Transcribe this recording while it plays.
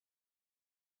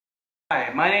Hi,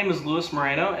 my name is Luis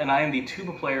Moreno, and I am the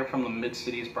tuba player from the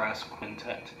Mid-Cities Brass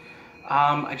Quintet.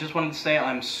 I just wanted to say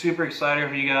I'm super excited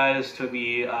for you guys to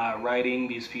be writing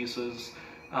these pieces,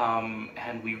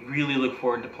 and we really look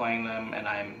forward to playing them, and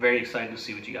I'm very excited to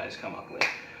see what you guys come up with.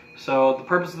 So the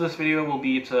purpose of this video will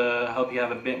be to help you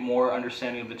have a bit more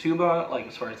understanding of the tuba, like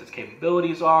as far as its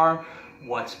capabilities are,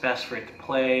 what's best for it to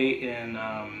play in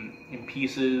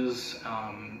pieces,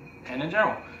 and in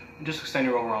general. Just extend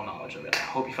your overall knowledge of it. I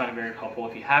hope you find it very helpful.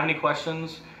 If you have any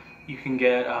questions, you can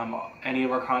get any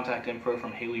of our contact info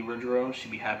from Haley Ruggiero.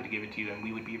 She'd be happy to give it to you, and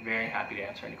we would be very happy to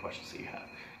answer any questions that you have,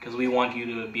 because we want you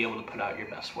to be able to put out your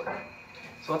best work.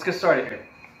 So let's get started here.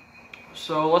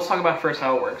 So let's talk about first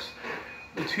how it works.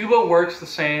 The tuba works the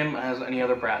same as any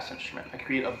other brass instrument. I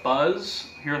create a buzz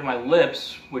here with my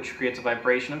lips, which creates a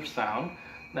vibration of sound.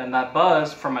 Then that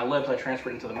buzz from my lips I transfer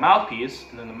it into the mouthpiece,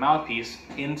 and then the mouthpiece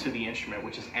into the instrument,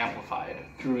 which is amplified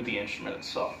through the instrument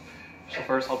itself. So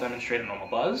first I'll demonstrate a normal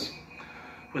buzz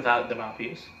without the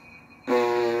mouthpiece.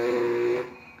 And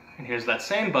here's that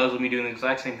same buzz with me doing the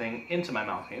exact same thing into my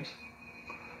mouthpiece.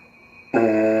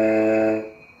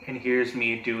 And here's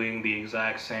me doing the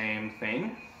exact same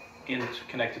thing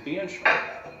connected to the instrument.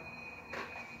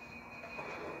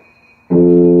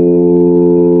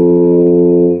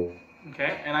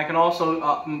 And I can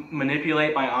also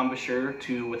manipulate my embouchure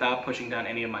without pushing down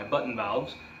any of my button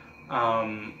valves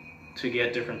to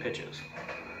get different pitches.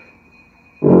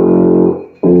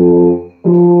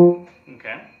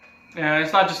 Okay, and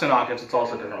it's not just in octaves, it's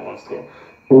also different ones too.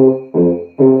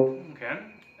 Okay,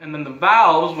 and then the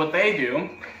valves, what they do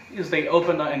is they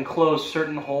open and close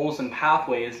certain holes and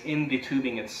pathways in the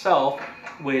tubing itself,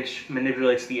 which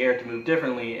manipulates the air to move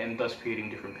differently and thus creating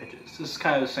different pitches. This is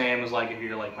kind of the same as like if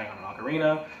you're like playing on an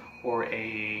ocarina or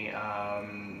a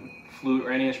flute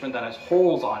or any instrument that has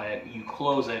holes on it, you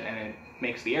close it and it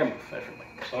makes the air move differently.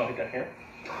 So I got here,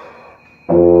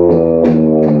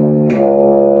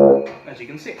 as you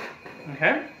can see.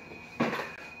 Okay.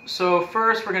 So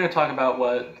first we're going to talk about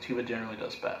what tuba generally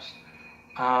does best.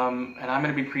 And I'm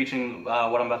going to be preaching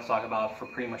what I'm about to talk about for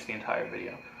pretty much the entire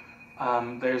video.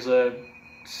 There's a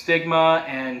stigma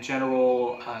and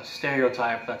general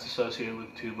stereotype that's associated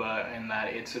with tuba, in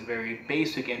that it's a very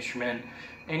basic instrument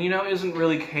and, you know, isn't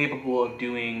really capable of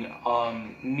doing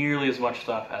nearly as much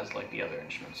stuff as like the other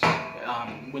instruments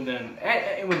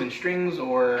within strings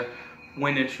or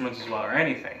wind instruments as well, or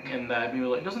anything. And that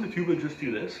people are like, doesn't the tuba just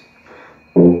do this?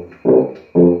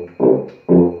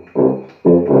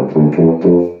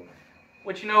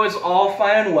 Which, you know, is all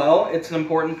fine and well. It's an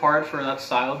important part for that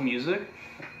style of music,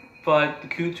 but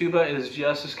the tuba is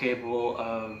just as capable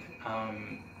of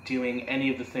doing any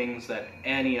of the things that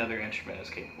any other instrument is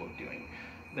capable of doing.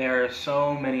 There are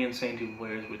so many insane tuba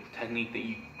players with technique that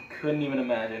you couldn't even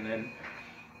imagine, and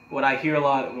what I hear a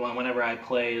lot whenever I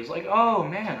play is like, oh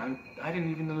man, I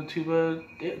didn't even know the tuba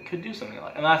could do something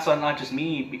like that. And that's not just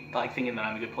me like thinking that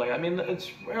I'm a good player. I mean,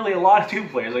 it's really a lot of tuba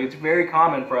players. Like, it's very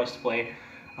common for us to play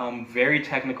very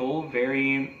technical,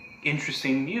 very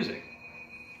interesting music,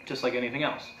 just like anything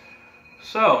else.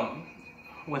 So,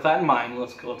 with that in mind,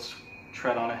 let's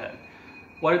tread on ahead.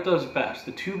 What it does best.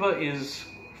 The tuba is,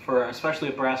 for especially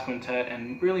a brass quintet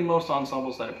and really most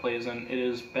ensembles that it plays in, it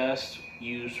is best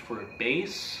used for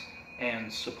bass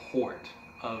and support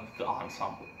of the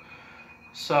ensemble.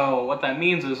 So what that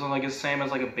means is, like, it's the same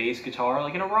as like a bass guitar,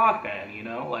 like in a rock band, you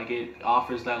know, like it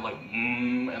offers that like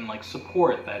and like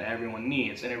support that everyone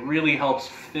needs, and it really helps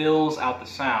fills out the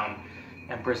sound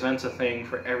and presents a thing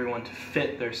for everyone to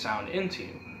fit their sound into,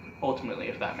 ultimately,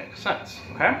 if that makes sense.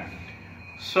 Okay,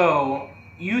 so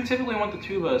you typically want the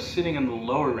tuba sitting in the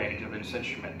lower range of its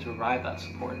instrument to provide that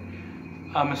support.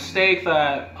 A mistake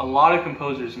that a lot of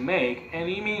composers make,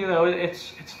 and you know,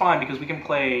 it's fine because we can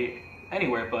play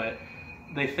anywhere, but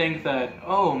they think that,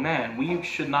 oh man, we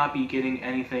should not be getting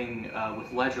anything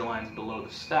with ledger lines below the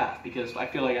staff, because I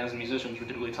feel like as musicians we're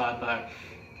typically taught that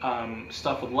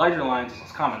stuff with ledger lines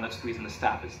is common. That's the reason the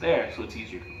staff is there, so it's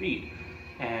easier to read.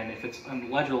 And if it's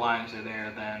ledger lines are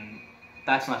there, then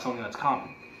that's not something that's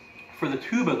common. For the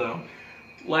tuba though,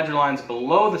 ledger lines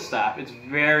below the staff, it's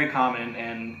very common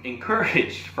and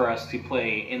encouraged for us to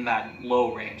play in that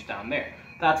low range down there.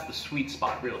 That's the sweet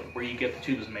spot, really, where you get the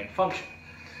tuba's main function.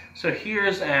 So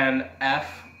here's an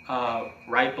F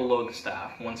right below the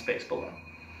staff, one space below.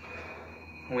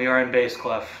 We are in bass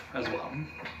clef as well.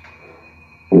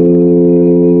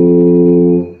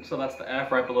 So that's the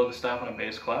F right below the staff on a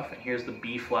bass clef, and here's the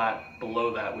B flat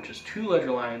below that, which is two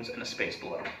ledger lines and a space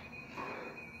below.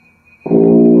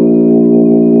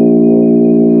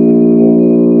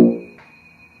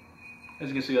 As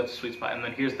you can see, that's the sweet spot. And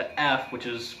then here's the F, which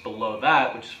is below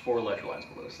that, which is 4 leisure lines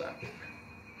below the staff.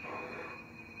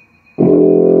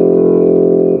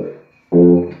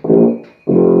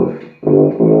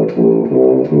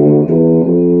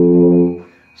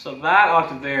 So that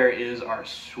octave there is our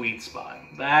sweet spot.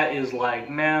 That is like,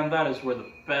 man, that is where the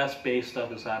best bass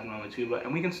stuff is happening on the tuba,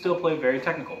 and we can still play very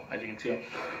technical, as you can see.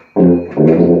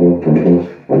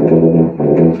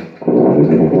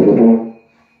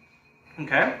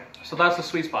 Okay, so that's the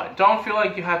sweet spot. Don't feel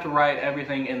like you have to write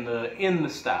everything in the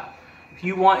staff. If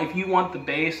you want the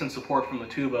bass and support from the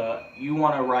tuba, you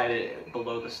want to write it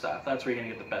below the staff. That's where you're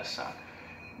gonna get the best sound.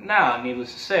 Now,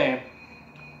 needless to say,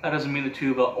 that doesn't mean the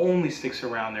tuba only sticks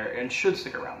around there and should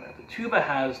stick around there. The tuba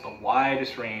has the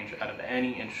widest range out of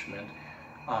any instrument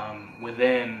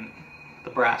within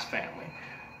the brass family.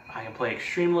 I can play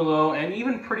extremely low and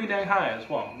even pretty dang high as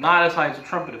well. Not as high as a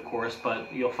trumpet, of course,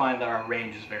 but you'll find that our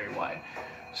range is very wide.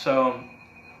 So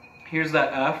here's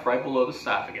that F right below the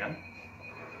staff again.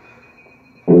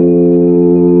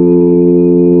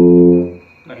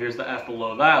 Now here's the F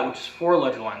below that, which is 4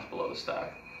 leisure lines below the staff.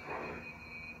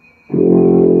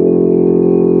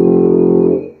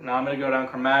 Now I'm going to go down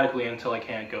chromatically until I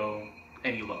can't go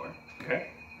any lower. Okay?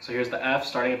 So here's the F,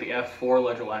 starting at the F, 4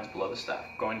 leisure lines below the staff,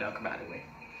 going down chromatically.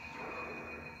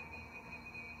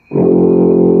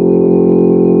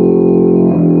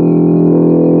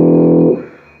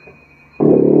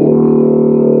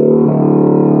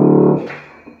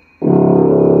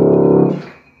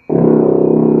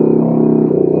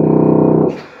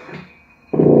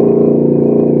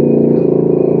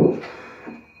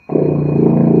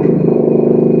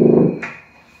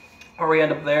 We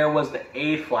end up there was the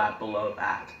A flat below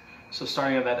that. So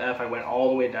starting at that F, I went all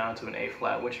the way down to an A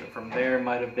flat, which from there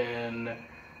might have been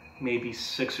maybe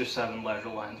 6 or 7 leisure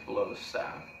lines below the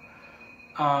staff.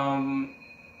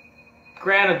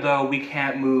 Granted though, we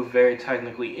can't move very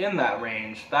technically in that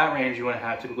range. That range you want to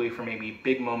have typically for maybe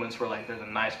big moments where like there's a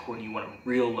nice chord and you want a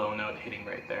real low note hitting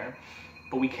right there.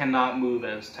 But we cannot move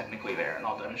as technically there, and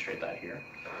I'll demonstrate that here.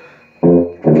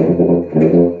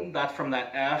 That's from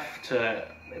that F to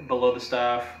below the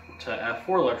staff to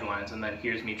F4 leisure lines, and then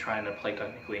here's me trying to play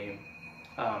technically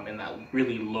in that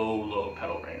really low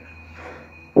pedal range.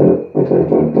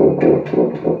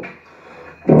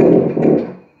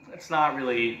 It's not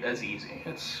really as easy.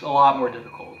 It's a lot more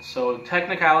difficult. So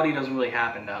technicality doesn't really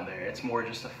happen down there. It's more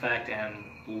just effect and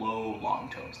low long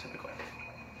tones typically.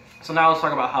 So now let's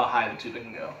talk about how high the tuba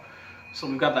can go. So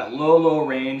we've got that low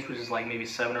range, which is like maybe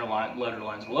 7 leisure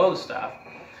lines below the staff.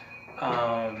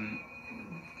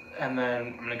 And then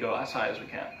I'm going to go as high as we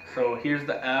can. So here's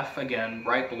the F again,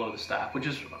 right below the staff, which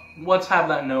is, let's have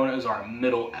that known as our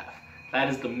middle F. That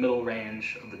is the middle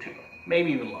range of the tuba,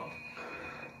 maybe even low.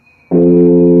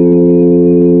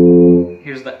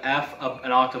 Here's the F up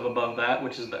an octave above that,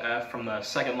 which is the F from the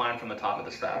second line from the top of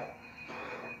the staff.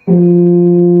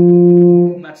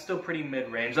 And that's still pretty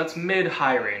mid-range. That's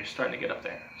mid-high range, starting to get up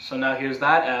there. So now here's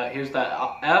that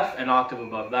F an octave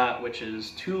above that, which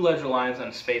is 2 leisure lines and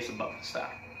a space above the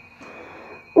staff.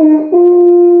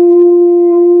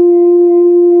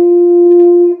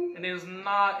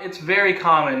 It's very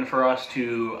common for us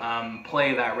to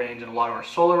play that range in a lot of our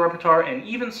solo repertoire and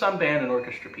even some band and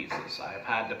orchestra pieces. I've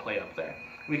had to play up there.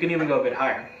 We can even go a bit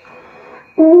higher.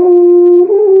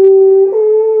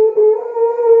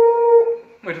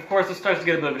 Which of course it starts to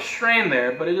get a bit of a strain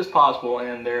there, but it is possible,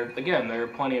 and there are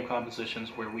plenty of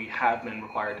compositions where we have been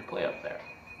required to play up there.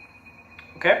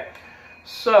 Okay?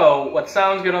 So what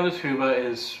sounds good on the tuba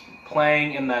is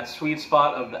playing in that sweet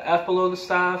spot of the F below the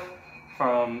staff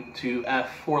to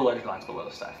F4 leisure lines below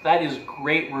the staff. That is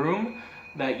great room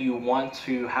that you want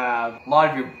to have a lot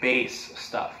of your bass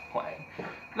stuff playing.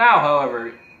 Now,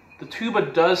 however, the tuba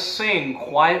does sing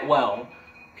quite well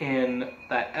in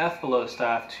that F below the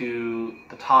staff to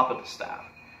the top of the staff.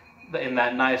 In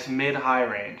that nice mid-high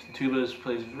range. The tuba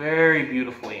plays very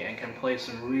beautifully and can play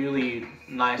some really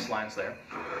nice lines there.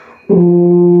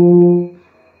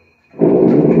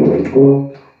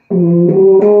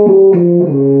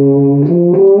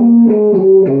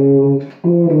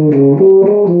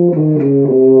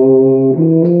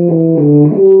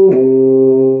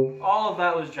 All of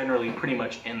that was generally pretty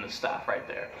much in the staff right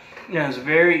there. And it's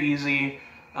very easy,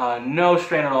 no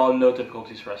strain at all, no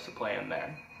difficulties for us to play in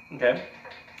there. Okay?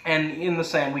 And in the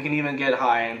same, we can even get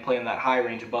high and play in that high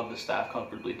range above the staff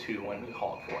comfortably too when we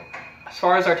call it for it. As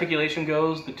far as articulation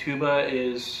goes, the tuba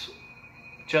is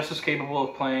just as capable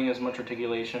of playing as much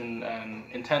articulation and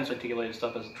intense articulated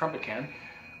stuff as the trumpet can.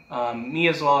 Me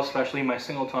as well, especially, my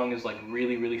single tongue is like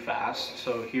really fast.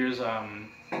 So here's this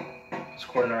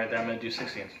chord note right there. I'm going to do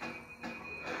 16ths.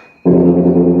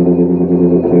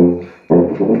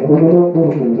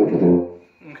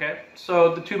 Okay,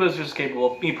 so the tuba is just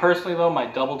capable. Me personally though, my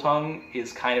double tongue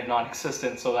is kind of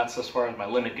non-existent, so that's as far as my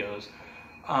limit goes.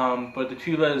 But the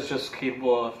tuba is just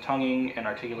capable of tonguing and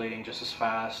articulating just as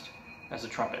fast as the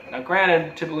trumpet. Now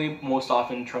granted, typically most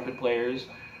often trumpet players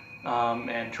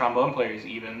and trombone players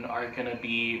even are going to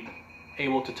be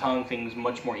able to tongue things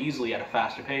much more easily at a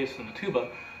faster pace than the tuba,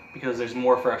 because there's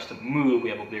more for us to move. We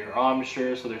have a bigger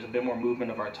embouchure, so there's a bit more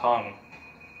movement of our tongue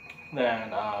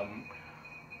than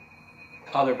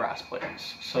other brass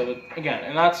players. So again,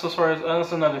 and that's as far as,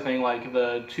 that's another thing, like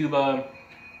the tuba,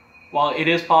 while it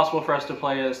is possible for us to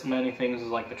play as many things as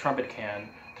like the trumpet can,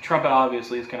 the trumpet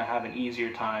obviously is going to have an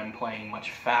easier time playing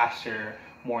much faster,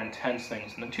 more intense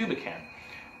things than the tuba can.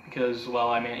 Because, well,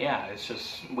 I mean, yeah, it's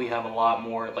just, we have a lot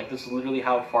more, like this is literally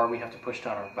how far we have to push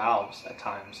down our valves at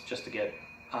times just to get,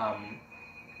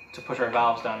 to push our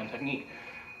valves down in technique.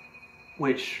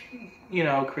 Which, you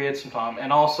know, creates some time.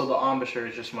 And also the embouchure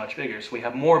is just much bigger, so we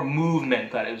have more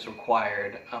movement that is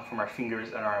required from our fingers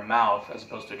and our mouth as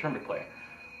opposed to a trumpet player.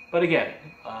 But again,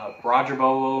 Roger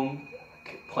Bogle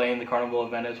playing the Carnival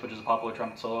of Venice, which is a popular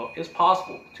trumpet solo, is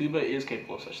possible. Tuba is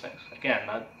capable of such things. Again,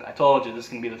 I told you this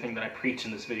can be the thing that I preach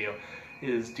in this video,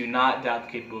 is do not doubt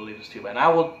the capability of this tuba. And I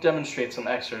will demonstrate some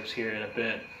excerpts here in a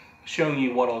bit, showing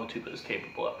you what all the tuba is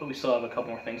capable of. But we still have a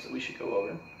couple more things that we should go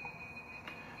over.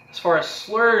 As far as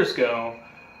slurs go,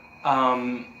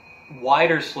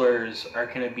 wider slurs are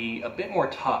going to be a bit more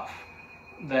tough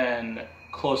than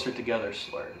closer together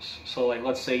slurs. So like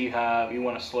let's say you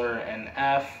want to slur an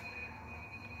F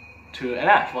to an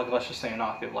F, like let's just say an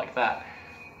octave like that.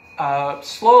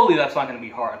 Slowly that's not going to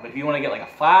be hard, but if you want to get like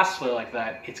a fast slur like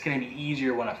that, it's going to be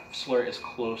easier when a slur is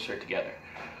closer together.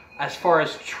 As far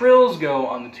as trills go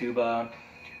on the tuba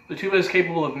is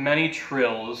capable of many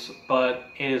trills, but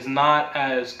it is not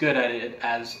as good at it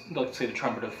as, let's say, the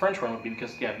trumpet or the French horn would be,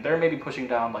 because again, they're maybe pushing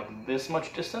down like this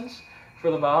much distance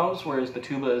for the valves, whereas the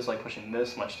tuba is like pushing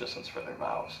this much distance for their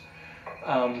valves.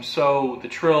 So the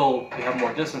trill, they have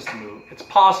more distance to move. It's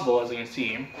possible, as you can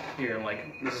see here, like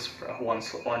this is one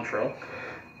trill.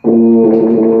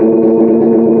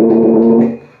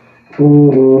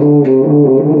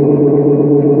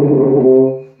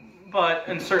 But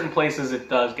in certain places it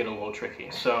does get a little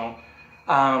tricky. So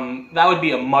that would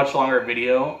be a much longer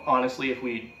video, honestly, if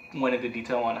we went into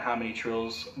detail on how many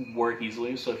trills work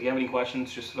easily. So if you have any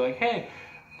questions, just be like, hey,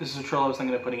 this is a trill I was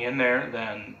thinking of putting in there,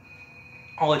 then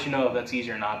I'll let you know if that's easy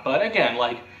or not. But again,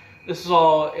 like, this is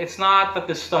all, it's not that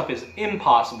this stuff is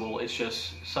impossible, it's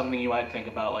just something you might think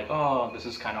about, like, oh, this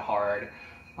is kind of hard.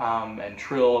 And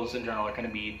trills in general are going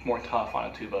to be more tough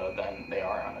on a tuba than they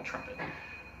are on a trumpet.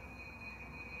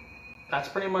 That's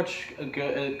pretty much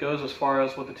it goes as far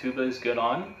as what the tuba is good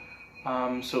on.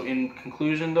 So in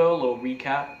conclusion though, a little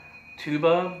recap.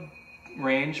 Tuba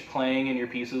range playing in your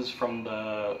pieces from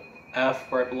the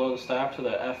F right below the staff to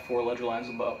the F4 ledger lines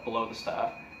below the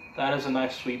staff. That is a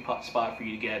nice sweet spot for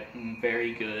you to get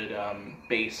very good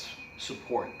bass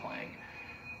support playing.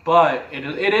 But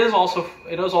it is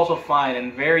also fine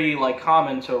and very like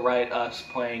common to write us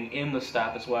playing in the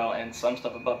staff as well, and some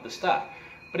stuff above the staff.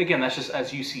 But again, that's just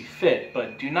as you see fit.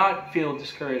 But do not feel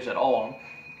discouraged at all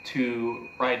to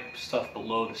write stuff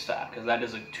below the staff, because that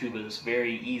is a tuba's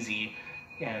very easy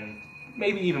and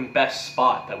maybe even best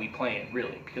spot that we play in,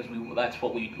 really, because that's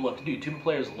what we love to do. Tuba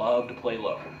players love to play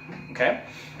low. Okay?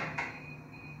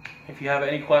 If you have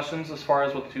any questions as far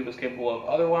as what the tuba is capable of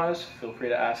otherwise, feel free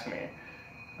to ask me.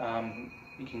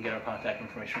 You can get our contact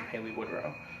information from Haley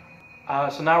Woodrow.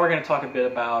 So now we're going to talk a bit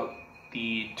about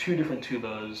the two different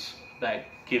tubas that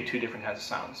give two different kinds of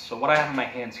sounds. So what I have in my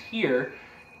hands here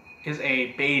is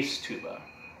a bass tuba.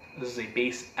 This is a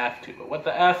bass F tuba. What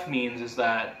the F means is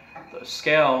that the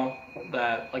scale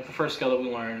that, like the first scale that we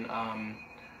learn,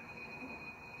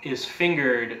 is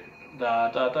fingered da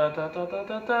da da da da da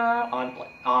da da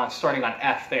on starting on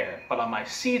F there. But on my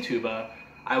C tuba,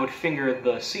 I would finger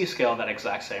the C scale that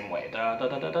exact same way, da da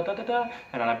da da da da da da.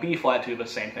 And on a B flat tuba,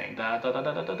 same thing, da da da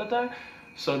da da da da da.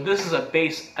 So this is a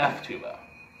bass F tuba.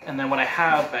 And then what I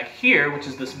have back here, which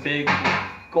is this big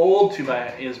gold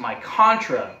tuba, is my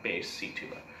contra bass C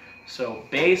tuba. So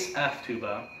bass F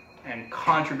tuba and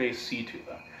contrabass C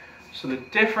tuba. So the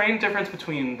difference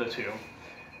between the two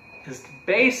is the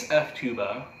bass F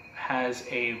tuba has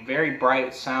a very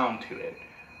bright sound to it,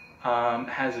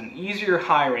 has an easier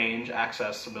high range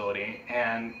accessibility,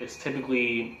 and it's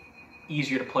typically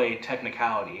easier to play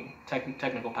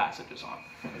technical passages on.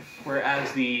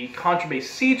 Whereas the contrabass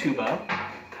C tuba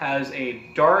has a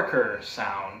darker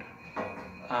sound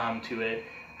to it,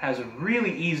 has a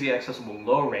really easy accessible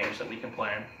low range that we can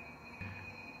play.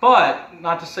 But,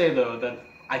 not to say though that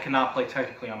I cannot play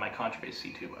technically on my contrabass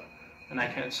C tuba. And I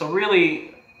can, so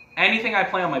really, anything I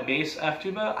play on my bass F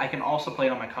tuba, I can also play it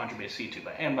on my contrabass C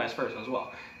tuba, and vice versa as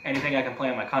well. Anything I can play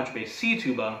on my contrabass C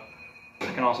tuba,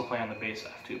 I can also play on the bass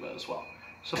F tuba as well.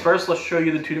 So first, let's show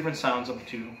you the two different sounds of the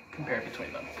two, compared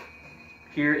between them.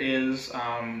 Here is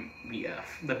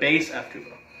the bass F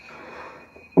tuba.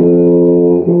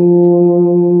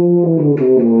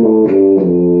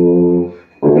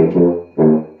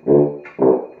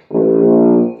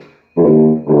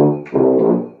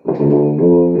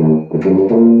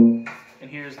 And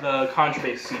here's the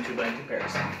contrabass C tuba in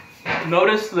comparison.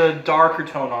 Notice the darker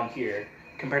tone on here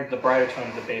compared to the brighter tone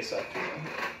of the bass F tuba.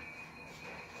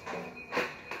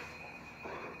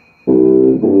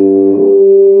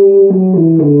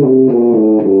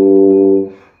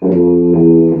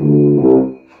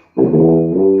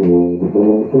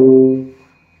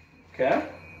 Okay.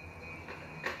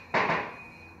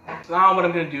 So now what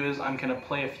I'm going to do is I'm going to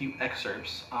play a few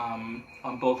excerpts on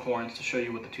both horns to show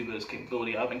you what the tuba is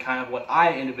capability of and kind of what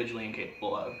I individually am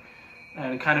capable of,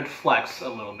 and kind of flex a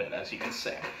little bit, as you can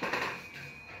see.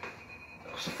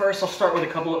 So first I'll start with a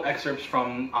couple of excerpts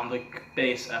on the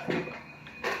bass F tuba.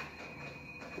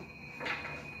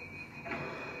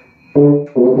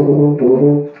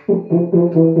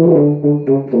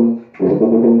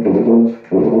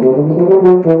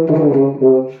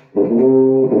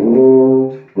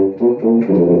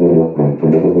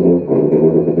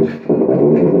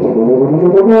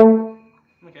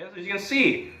 Okay, so as you can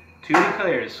see, tuba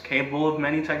players capable of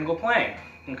many technical playing.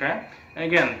 Okay, and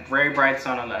again, very bright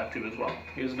sound on the F tuba as well.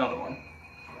 Here's another one.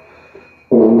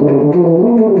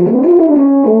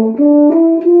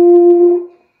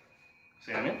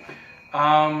 See what I mean?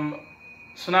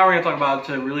 So now we're going to talk about,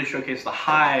 to really showcase the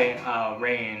high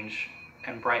range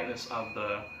and brightness of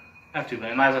the F tuba.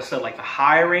 And as I said, like the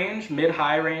high range,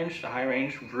 mid-high range, the high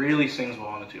range really sings well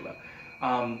on the tuba.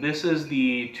 This is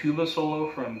the tuba solo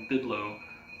from Bidlow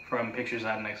from Pictures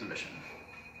at an Exhibition.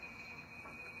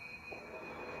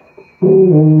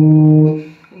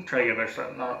 Try to get a better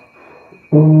start now.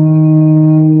 Ooh.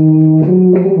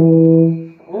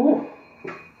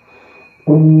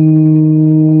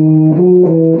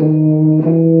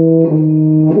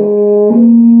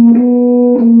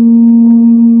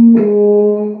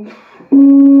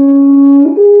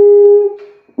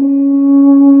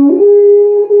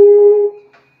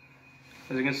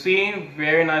 As you can see,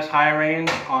 very nice high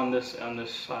range on this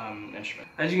instrument.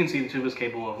 As you can see, the tuba is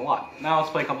capable of a lot. Now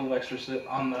let's play a couple of excerpts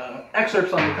on the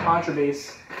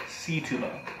contrabass C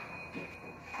tuba.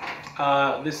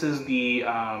 This is the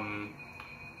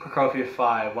Prokofiev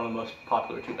 5, one of the most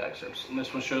popular tuba excerpts. And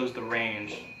this one shows the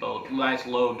range, the nice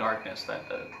low darkness that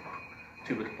the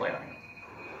tuba can play on.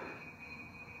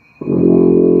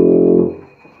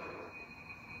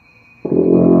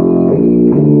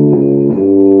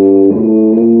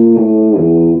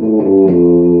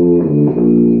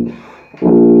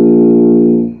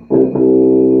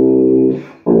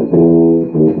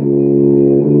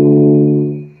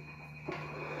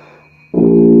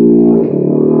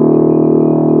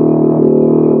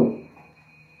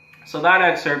 So that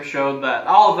excerpt showed that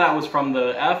all of that was from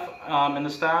the F in the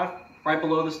staff, right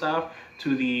below the staff,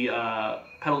 to the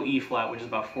pedal E flat, which is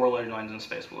about 4 letter lines in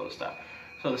space below the staff.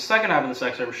 So the second half of this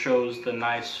excerpt shows the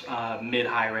nice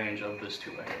mid-high range of this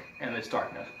tuba here and its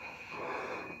darkness.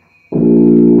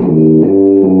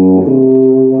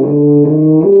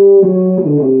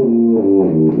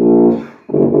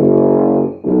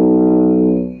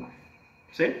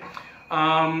 See?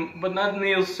 But not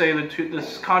needless to say,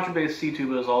 this contrabass C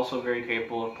tuba is also very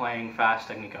capable of playing fast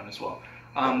technicon as well.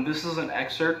 This is an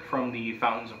excerpt from the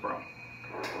Fountains of Rome.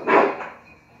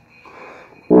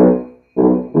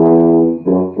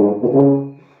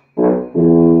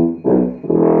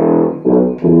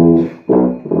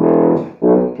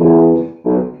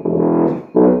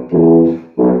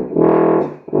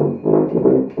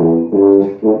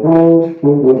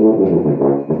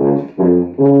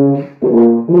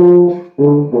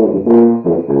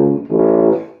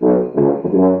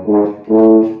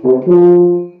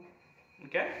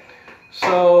 Okay,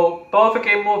 so both are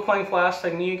capable of playing fast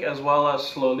technique as well as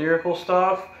slow lyrical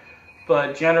stuff,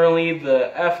 but generally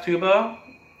the F tuba,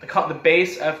 the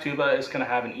bass F tuba is going to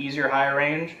have an easier higher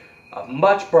range, a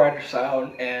much brighter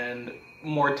sound, and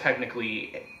more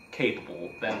technically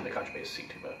capable than the contrabass C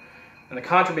tuba. And the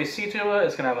contrabass C tuba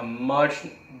is going to have a much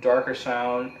darker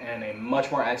sound and a much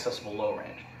more accessible low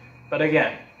range. But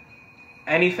again,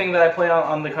 anything that I play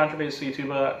on the contrabass C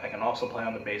tuba, I can also play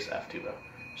on the bass F tuba.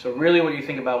 So really what you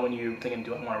think about when you're thinking,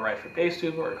 do I want to write for bass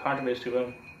tuba or contrabass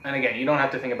tuba? And again, you don't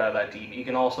have to think about it that deep. You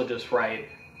can also just write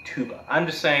tuba. I'm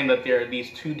just saying that there are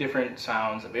these two different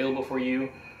sounds available for you,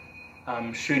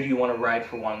 should you want to write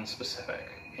for one specific.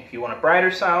 If you want a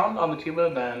brighter sound on the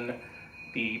tuba, then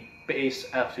the bass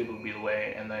F tuba would be the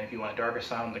way, and then if you want a darker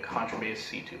sound, the contrabass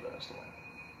C tuba is the way.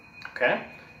 Okay?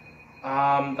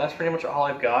 That's pretty much all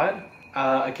I've got.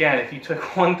 Again, if you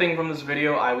took one thing from this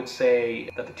video, I would say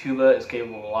that the tuba is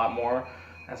capable of a lot more,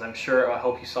 as I'm sure I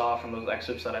hope you saw from those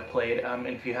excerpts that I played. And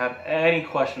if you have any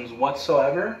questions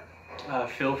whatsoever,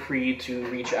 feel free to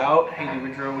reach out. Haley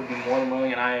Ridgerow would be more than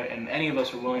willing, and any of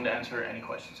us are willing to answer any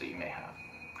questions that you may have.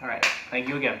 All right, thank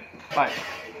you again. Bye.